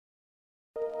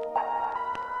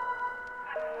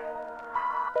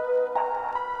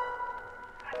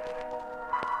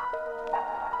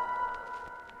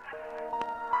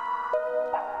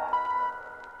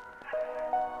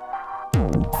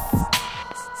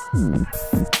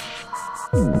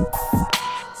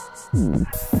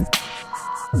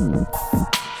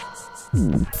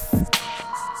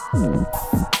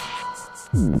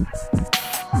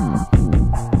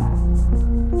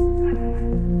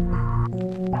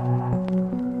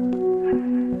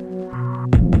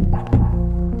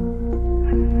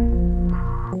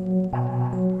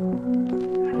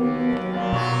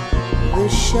The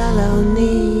shallow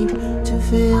need to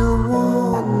feel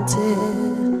wanted,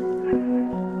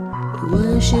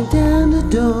 worship down the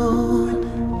door,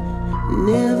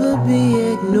 never be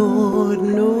ignored.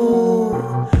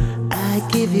 No, I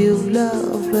give you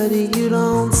love, but you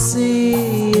don't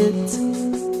see it.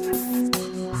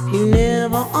 You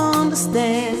never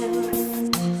understand.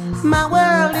 My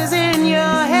world is in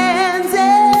your hands,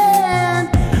 and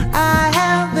I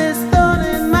have this thought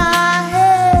in my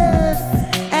head,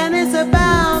 and it's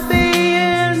about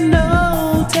being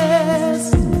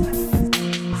noticed.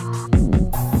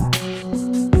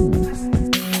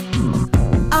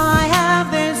 I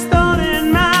have this thought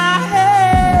in my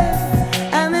head,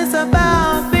 and it's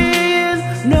about being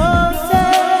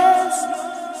noticed.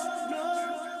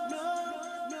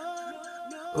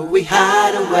 We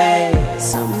hide away.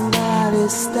 Somebody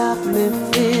stop me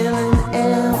feeling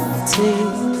empty.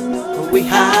 We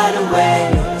hide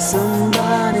away.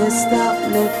 Somebody stop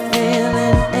me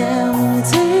feeling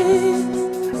empty.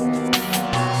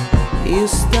 You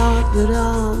start the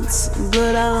dance,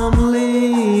 but I'm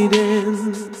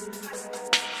leading.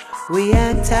 We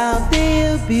act out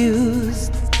the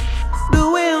abused,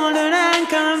 bewildered and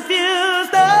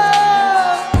confused.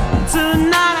 Oh,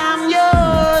 tonight I'm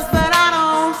yours, but I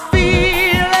don't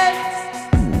feel it.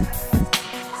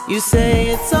 You say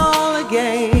it's all a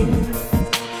game,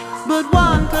 but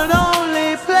one could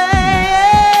only play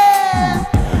it.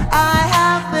 I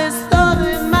have this thought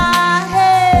in my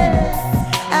head,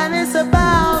 and it's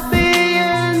about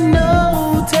being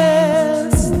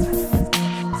noticed.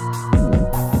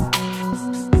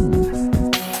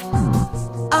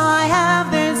 I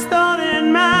have this thought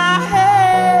in my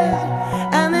head,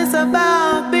 and it's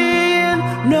about being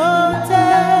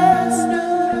noticed.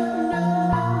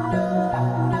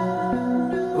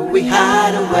 We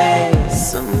hide away.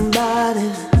 Somebody,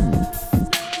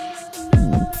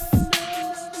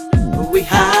 we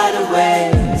hide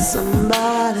away.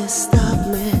 Somebody stop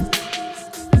me.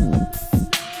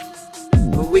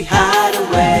 We hide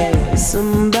away.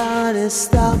 Somebody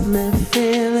stop me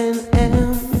feeling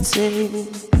empty.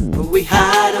 We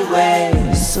hide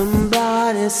away.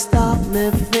 Somebody stop me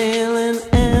feeling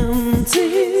empty.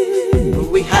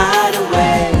 We hide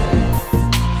away.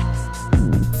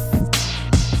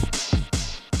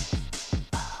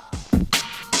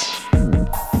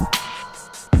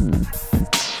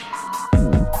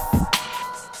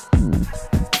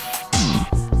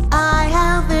 I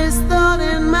have this thought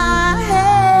in my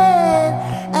head,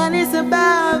 and it's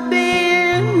about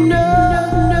being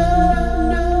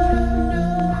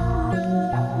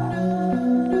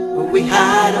we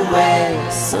hide away.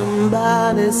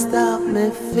 Somebody stop me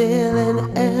feeling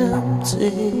empty.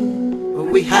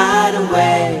 We hide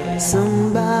away.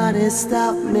 Somebody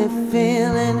stop me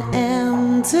feeling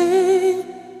empty.